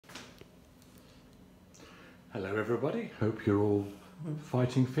Hello everybody, hope you're all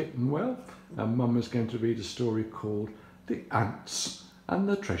fighting fit and well. And Mum is going to read a story called The Ants and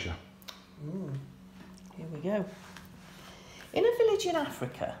the Treasure. Here we go. In a village in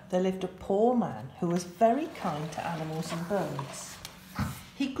Africa, there lived a poor man who was very kind to animals and birds.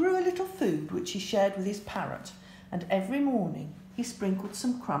 He grew a little food which he shared with his parrot, and every morning he sprinkled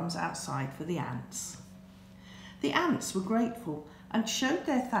some crumbs outside for the ants. The ants were grateful and showed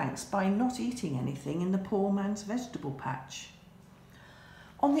their thanks by not eating anything in the poor man's vegetable patch.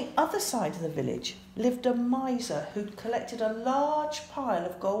 On the other side of the village lived a miser who'd collected a large pile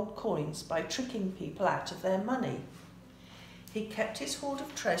of gold coins by tricking people out of their money. He kept his hoard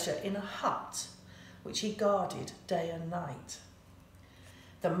of treasure in a hut, which he guarded day and night.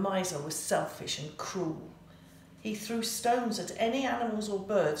 The miser was selfish and cruel. He threw stones at any animals or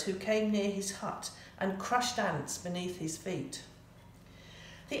birds who came near his hut and crushed ants beneath his feet.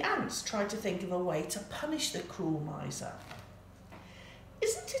 The ants tried to think of a way to punish the cruel miser.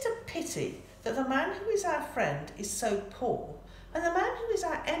 "Isn't it a pity that the man who is our friend is so poor and the man who is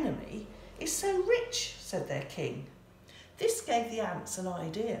our enemy is so rich?" said their king. This gave the ants an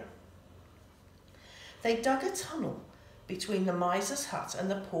idea. They dug a tunnel between the miser's hut and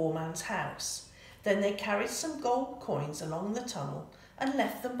the poor man's house. Then they carried some gold coins along the tunnel and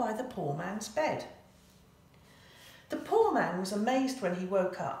left them by the poor man's bed. The poor man was amazed when he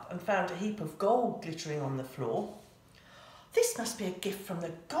woke up and found a heap of gold glittering on the floor. "This must be a gift from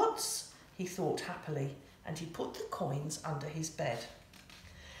the gods," he thought happily, and he put the coins under his bed.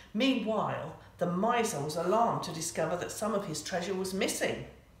 Meanwhile, the miser was alarmed to discover that some of his treasure was missing.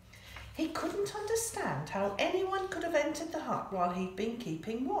 He couldn't understand how anyone could have entered the hut while he'd been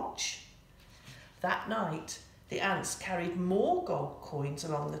keeping watch. That night, the ants carried more gold coins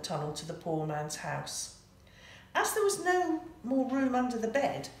along the tunnel to the poor man's house. As there was no more room under the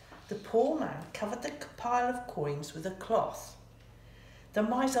bed, the poor man covered the pile of coins with a cloth. The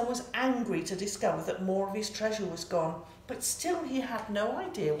miser was angry to discover that more of his treasure was gone, but still he had no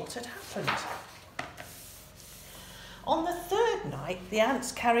idea what had happened. On the third night, the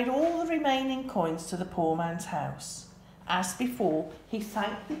ants carried all the remaining coins to the poor man's house. As before, he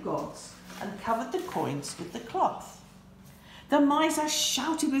thanked the gods and covered the coins with the cloth. The miser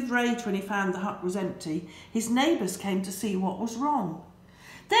shouted with rage when he found the hut was empty. His neighbours came to see what was wrong.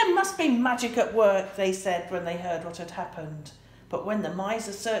 "There must be magic at work," they said when they heard what had happened. But when the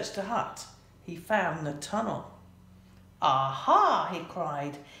miser searched the hut, he found the tunnel. "Aha!" he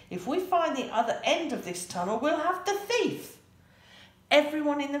cried. "If we find the other end of this tunnel, we'll have the thief."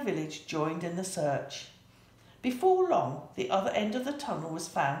 Everyone in the village joined in the search. Before long, the other end of the tunnel was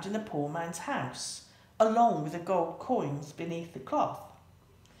found in the poor man's house, along with the gold coins beneath the cloth.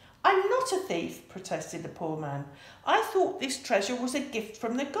 "I'm not a thief," protested the poor man. "I thought this treasure was a gift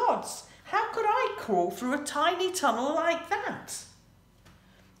from the gods. How could I crawl through a tiny tunnel like that?"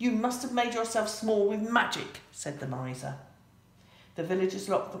 "You must have made yourself small with magic," said the miser. The villagers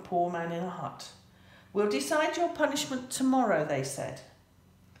locked the poor man in a hut. "We'll decide your punishment tomorrow," they said.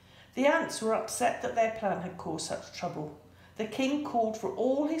 The ants were upset that their plan had caused such trouble. The king called for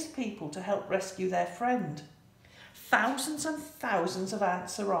all his people to help rescue their friend. Thousands and thousands of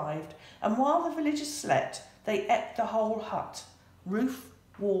ants arrived, and while the villagers slept, they ate the whole hut, roof,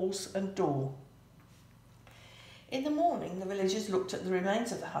 walls and door. In the morning, the villagers looked at the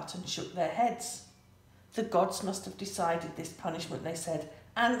remains of the hut and shook their heads. "The gods must have decided this punishment," they said.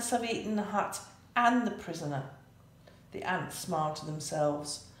 "Ants have eaten the hut and the prisoner." The ants smiled to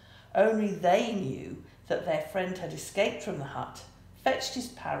themselves. Only they knew that their friend had escaped from the hut, fetched his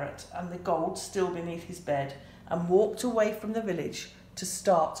parrot and the gold still beneath his bed, and walked away from the village to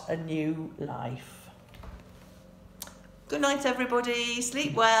start a new life. Good night, everybody.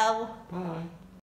 Sleep well. Bye.